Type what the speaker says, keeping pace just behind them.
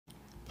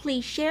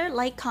Please share,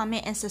 like,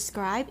 comment, and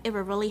subscribe. It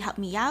will really help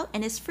me out,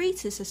 and it's free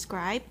to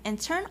subscribe. And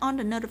turn on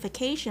the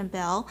notification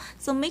bell,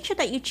 so make sure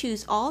that you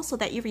choose all so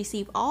that you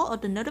receive all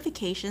of the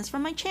notifications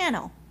from my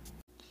channel.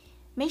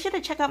 Make sure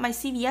to check out my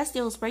CVS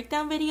deals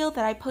breakdown video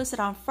that I posted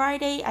on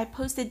Friday. I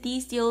posted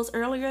these deals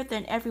earlier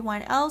than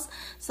everyone else,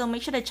 so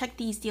make sure to check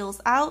these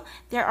deals out.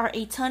 There are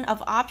a ton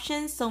of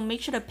options, so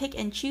make sure to pick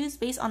and choose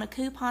based on the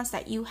coupons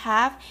that you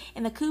have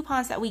and the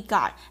coupons that we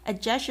got.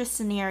 Adjust your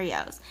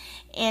scenarios.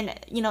 And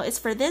it's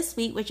for this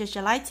week, which is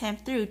July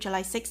 10th through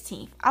July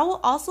 16th. I will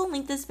also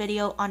link this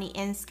video on the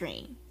end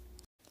screen.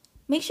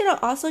 Make sure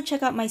to also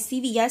check out my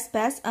CVS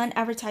Best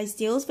Unadvertised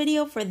Deals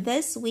video for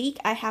this week.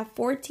 I have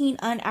 14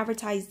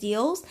 unadvertised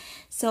deals,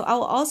 so I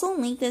will also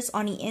link this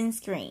on the end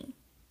screen.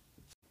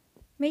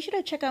 Make sure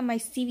to check out my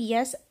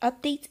CVS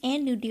Updates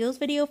and New Deals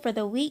video for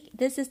the week.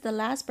 This is the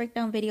last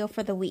breakdown video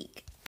for the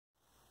week.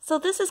 So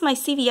this is my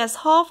CVS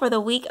haul for the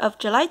week of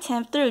July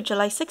 10th through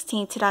July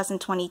 16th,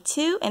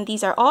 2022, and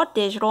these are all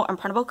digital and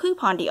printable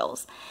coupon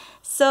deals.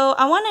 So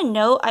I want to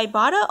note,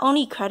 Ibotta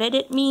only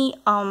credited me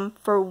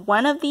for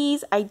one of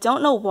these. I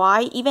don't know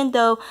why, even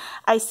though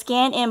I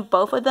scanned in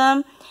both of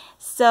them.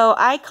 So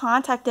I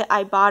contacted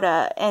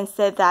Ibotta and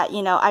said that,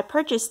 I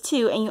purchased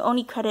two and you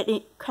only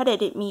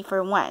credited me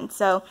for one.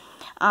 So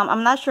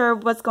I'm not sure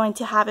what's going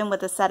to happen with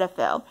the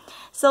Cetaphil.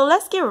 So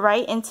let's get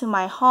right into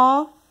my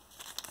haul.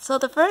 So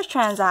the first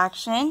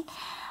transaction,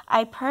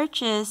 I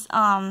purchased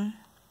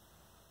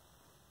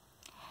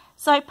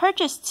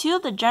two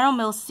of the General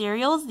Mills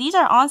cereals. These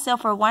are on sale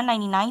for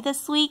 $1.99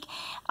 this week.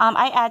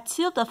 I add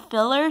two of the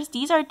fillers.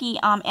 These are the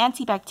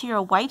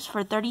antibacterial wipes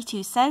for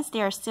 32 cents.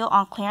 They are still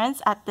on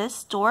clearance at this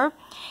store.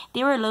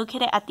 They were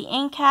located at the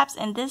end caps.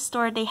 In this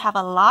store, they have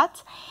a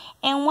lot.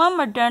 And one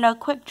Moderna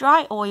quick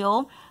dry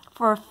oil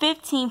for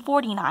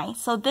 $15.49.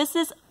 So this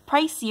is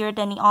pricier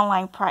than the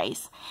online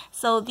price.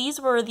 So these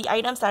were the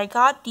items that I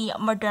got: the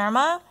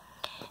Moderna,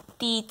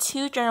 the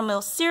two General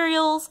Mills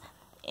cereals,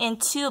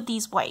 and two of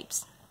these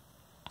wipes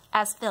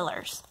as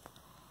fillers.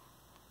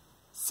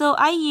 So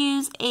I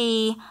used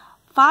a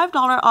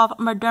 $5 off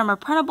Moderna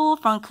printable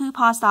from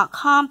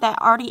coupons.com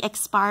that already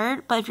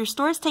expired, but if your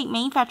stores take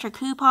manufacturer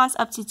coupons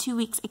up to 2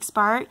 weeks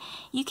expired,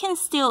 you can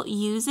still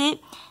use it.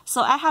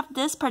 So I have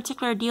this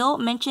particular deal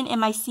mentioned in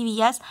my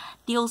CVS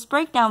deals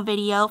breakdown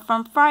video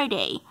from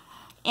Friday.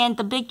 And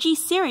the Big G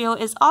cereal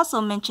is also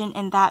mentioned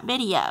in that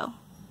video.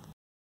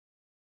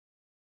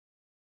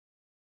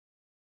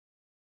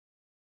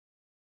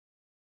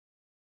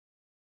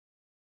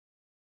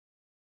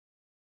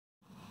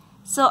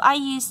 So I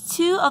used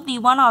two of the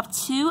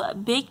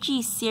 1-off-2 Big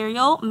G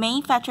cereal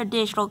manufacturer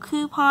digital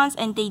coupons,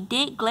 and they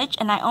did glitch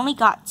and I only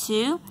got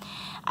two.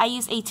 I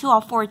used a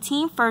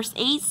 2-off-14 First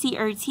Aid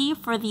CRT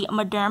for the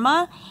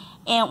Moderna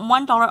and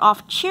 $1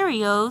 off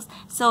Cheerios,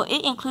 so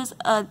it includes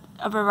a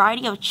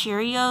variety of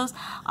Cheerios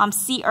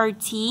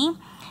CRT.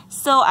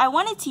 So I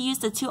wanted to use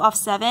the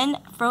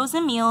 2-off-7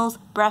 frozen meals,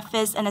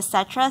 breakfast, and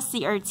etc.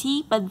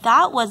 CRT, but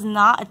that was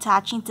not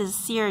attaching to the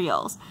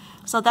cereals.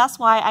 So that's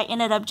why I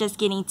ended up just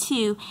getting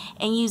two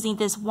and using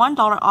this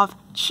 $1 off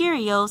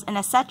Cheerios and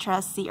etc.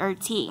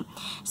 CRT.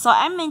 So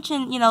I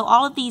mentioned,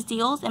 all of these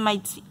deals in my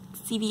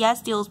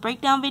CVS deals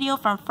breakdown video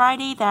from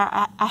Friday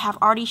that I have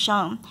already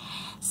shown.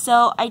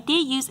 So I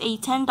did use a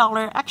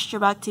 $10 extra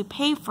buck to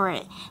pay for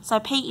it. So I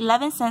paid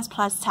 11 cents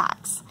plus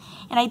tax.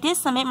 And I did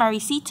submit my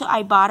receipt to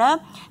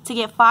Ibotta to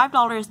get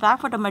 $5 back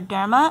for the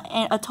Moderna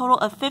and a total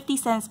of 50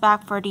 cents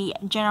back for the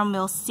General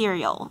Mills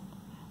cereal,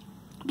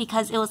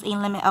 because it was a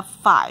limit of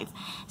 5.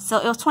 So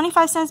it was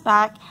 25 cents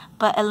back,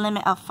 but a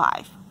limit of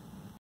 5.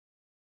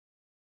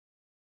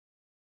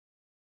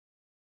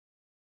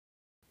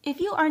 If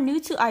you are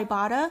new to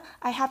Ibotta,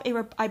 I have a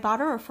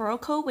Ibotta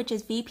referral code, which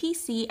is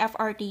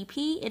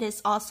VPCFRDP. It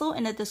is also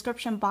in the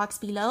description box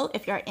below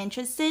if you are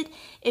interested.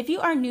 If you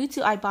are new to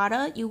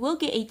Ibotta, you will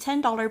get a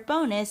 $10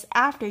 bonus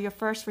after your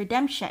first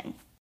redemption.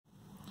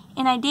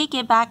 And I did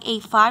get back a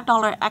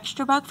 $5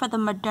 extra buck for the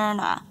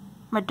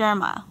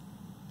Moderna.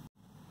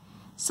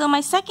 So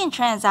my second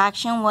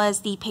transaction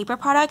was the paper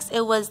products.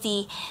 It was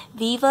the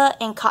Viva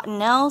and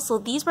Cottonelle. So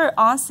these were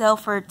on sale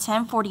for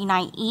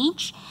 $10.49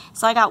 each.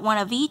 So I got one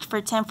of each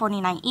for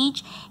 $10.49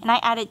 each. And I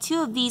added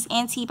two of these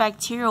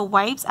antibacterial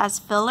wipes as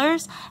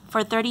fillers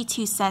for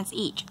 32 cents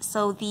each.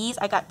 So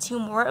I got two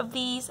more of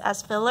these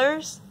as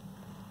fillers.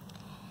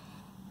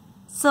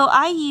 So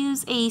I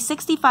use a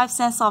 65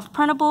 cents off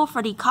printable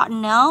for the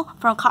Cottonelle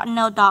from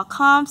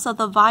cottonelle.com. So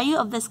the value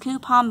of this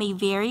coupon may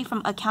vary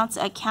from account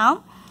to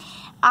account.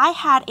 I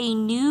had a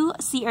new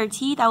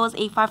CRT that was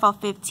a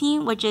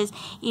 5-off-15, which is,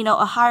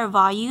 a higher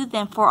value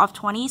than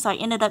 4-off-20. So I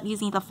ended up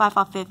using the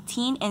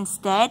 5-off-15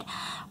 instead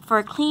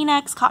for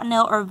Kleenex,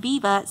 Cottonelle, or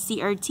Viva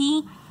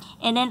CRT.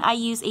 And then I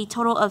used a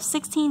total of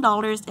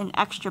 $16 in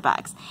extra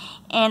bucks.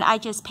 And I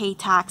just paid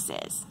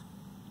taxes.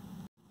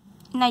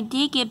 And I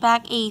did get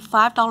back a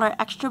 $5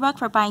 extra buck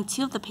for buying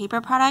two of the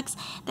paper products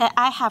that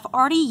I have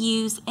already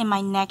used in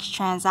my next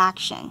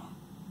transaction.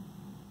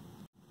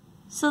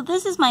 So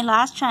this is my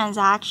last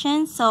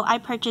transaction. So I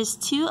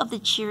purchased 2 of the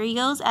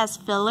Cheerios as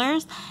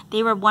fillers.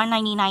 They were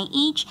 $1.99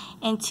 each,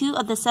 and 2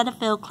 of the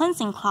Cetaphil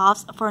cleansing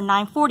cloths for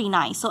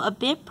 $9.49. So a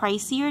bit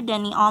pricier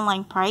than the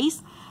online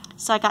price.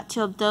 So I got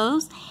 2 of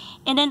those.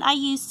 And then I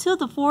used 2 of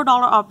the $4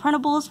 off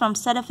printables from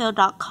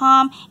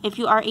Cetaphil.com if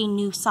you are a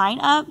new sign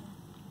up.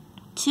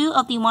 2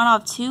 of the 1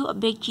 of 2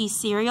 Big G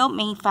cereal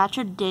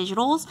manufactured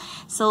digitals.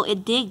 So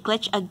it did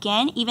glitch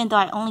again even though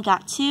I only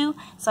got 2.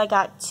 So I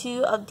got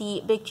 2 of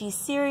the Big G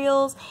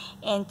cereals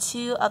and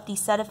 2 of the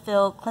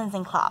Cetaphil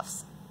cleansing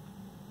cloths.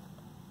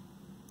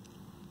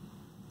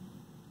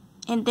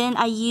 And then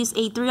I used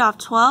a 3 of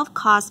 12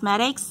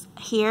 cosmetics,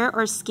 hair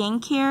or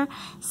skincare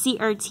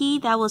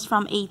CRT that was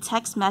from a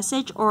text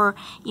message or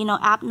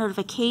app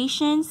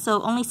notification.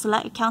 So only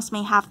select accounts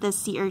may have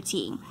this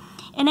CRT.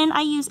 And then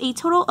I used a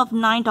total of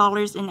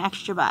 $9 in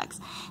extra bucks.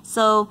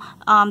 So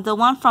the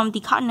one from the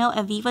Cottonelle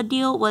and Viva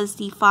deal was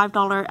the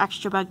 $5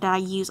 extra buck that I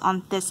used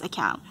on this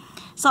account.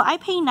 So I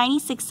paid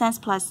 96 cents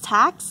plus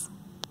tax.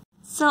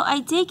 So I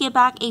did get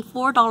back a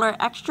 $4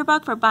 extra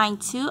buck for buying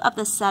 2 of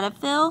the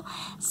Cetaphil.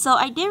 So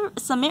I did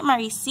submit my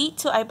receipt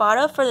to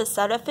Ibotta for the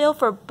Cetaphil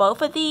for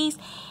both of these.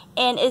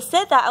 And it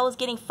said that I was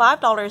getting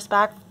 $5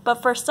 back,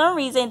 but for some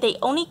reason they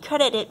only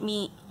credited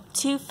me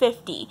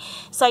 $2.50.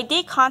 So I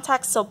did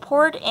contact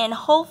support and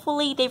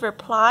hopefully they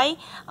reply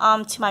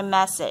to my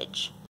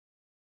message.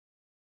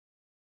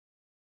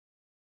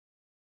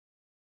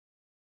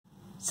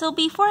 So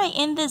before I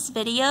end this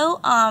video,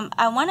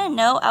 I want to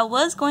know, I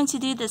was going to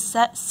do the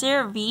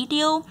CRV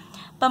deal,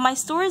 but my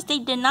stores, they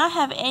did not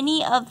have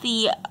any of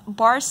the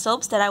bar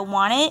soaps that I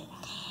wanted,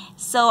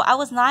 so I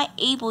was not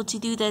able to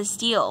do this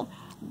deal.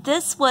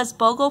 This was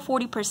BOGO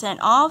 40%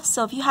 off,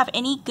 so if you have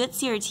any good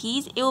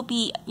CRTs, it will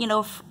be,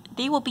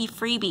 they will be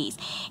freebies.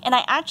 And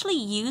I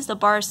actually used the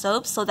bar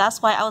soap, so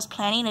that's why I was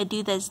planning to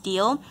do this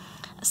deal.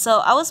 So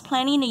I was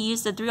planning to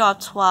use the 3 of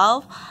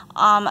 12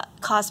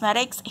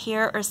 cosmetics,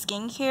 hair or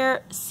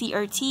skincare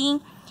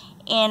CRT,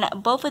 and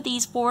both of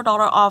these $4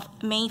 off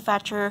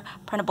manufacturer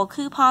printable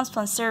coupons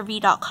from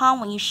CRV.com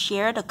when you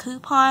share the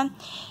coupon,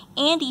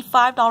 and the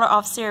 $5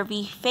 off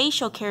CRV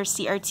facial care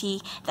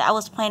CRT that I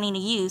was planning to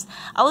use.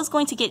 I was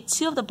going to get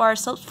 2 of the bar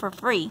soaps for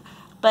free,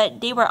 but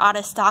they were out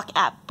of stock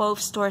at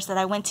both stores that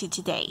I went to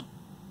today.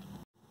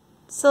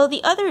 So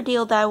the other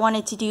deal that I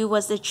wanted to do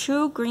was the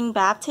True Green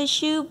bath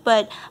tissue,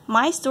 but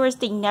my stores,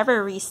 they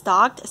never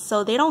restocked,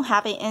 so they don't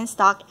have it in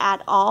stock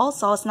at all,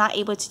 so I was not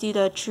able to do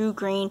the True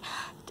Green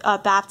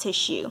bath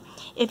tissue.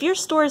 If your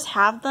stores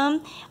have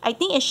them, I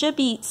think it should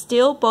be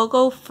still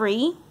BOGO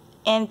free,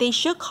 and they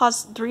should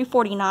cost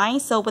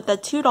 $3.49. So with the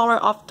 $2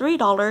 off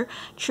 $3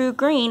 True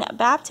Green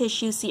bath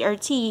tissue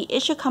CRT,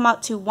 it should come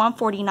out to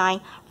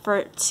 $1.49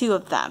 for 2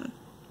 of them.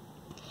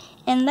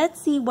 And let's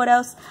see what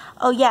else.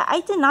 Oh yeah,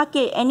 I did not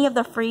get any of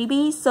the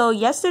freebies. So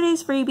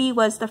yesterday's freebie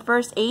was the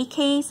first aid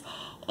case,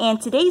 and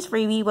today's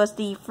freebie was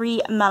the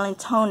free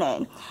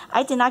melatonin.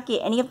 I did not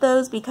get any of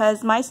those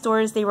because my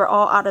stores, they were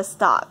all out of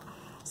stock.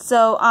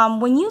 So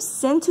when you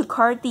send to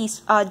cart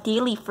these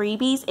daily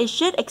freebies, it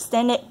should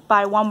extend it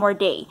by 1 more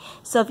day.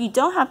 So if you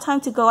don't have time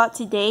to go out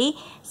today,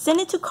 send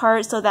it to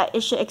cart so that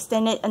it should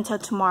extend it until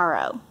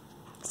tomorrow.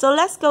 So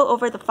let's go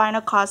over the final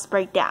cost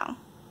breakdown.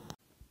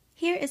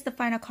 Here is the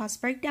final cost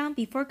breakdown.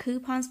 Before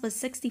coupons was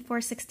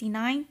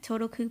 $64.69,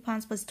 total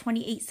coupons was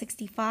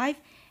 $28.65,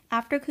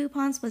 after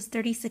coupons was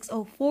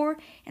 $36.04,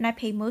 and I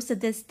paid most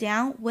of this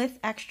down with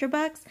extra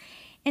bucks.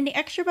 And the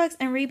extra bucks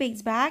and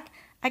rebates back,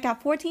 I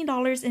got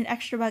 $14 in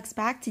extra bucks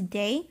back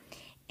today.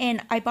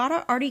 And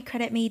Ibotta already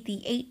credit me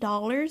the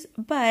 $8,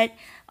 but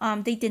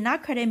they did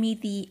not credit me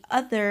the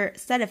other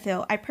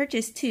Cetaphil. I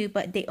purchased 2,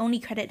 but they only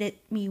credited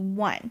me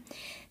 1.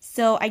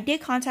 So I did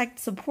contact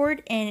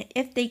support, and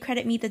if they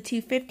credit me the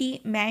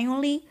 $2.50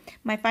 manually,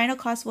 my final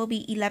cost will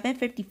be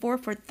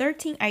 $11.54 for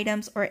 13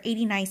 items or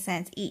 89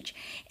 cents each.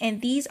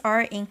 And these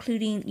are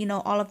including,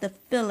 all of the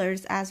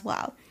fillers as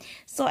well.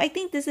 So I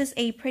think this is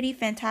a pretty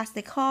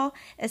fantastic haul,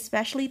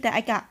 especially that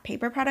I got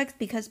paper products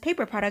because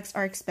paper products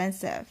are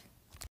expensive.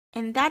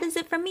 And that is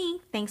it from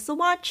me. Thanks for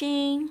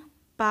watching.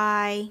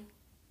 Bye.